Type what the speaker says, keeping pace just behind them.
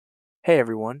Hey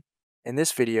everyone, in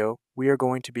this video we are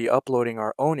going to be uploading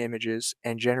our own images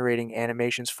and generating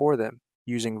animations for them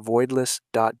using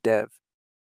voidless.dev.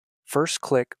 First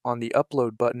click on the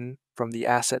upload button from the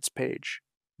assets page.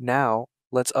 Now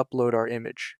let's upload our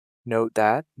image. Note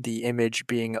that the image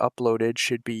being uploaded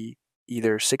should be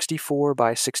either 64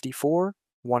 by 64,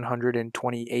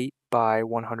 128 by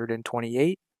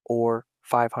 128, or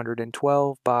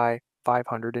 512 by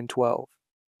 512.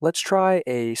 Let's try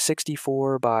a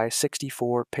 64 by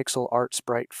 64 pixel art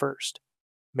sprite first.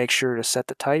 Make sure to set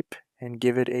the type and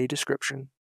give it a description.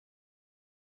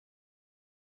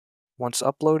 Once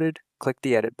uploaded, click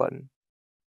the Edit button.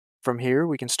 From here,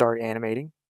 we can start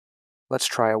animating. Let's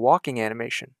try a walking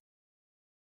animation.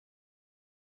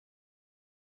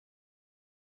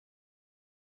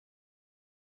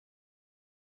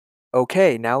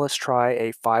 Okay, now let's try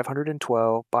a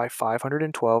 512 by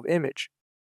 512 image.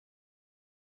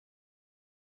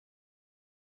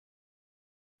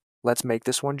 Let's make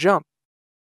this one jump.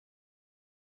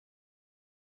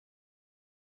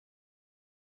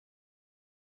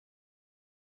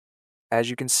 As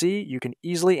you can see, you can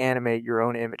easily animate your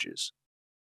own images.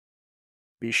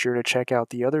 Be sure to check out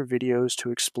the other videos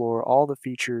to explore all the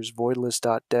features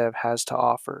voidless.dev has to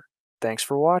offer. Thanks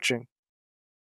for watching.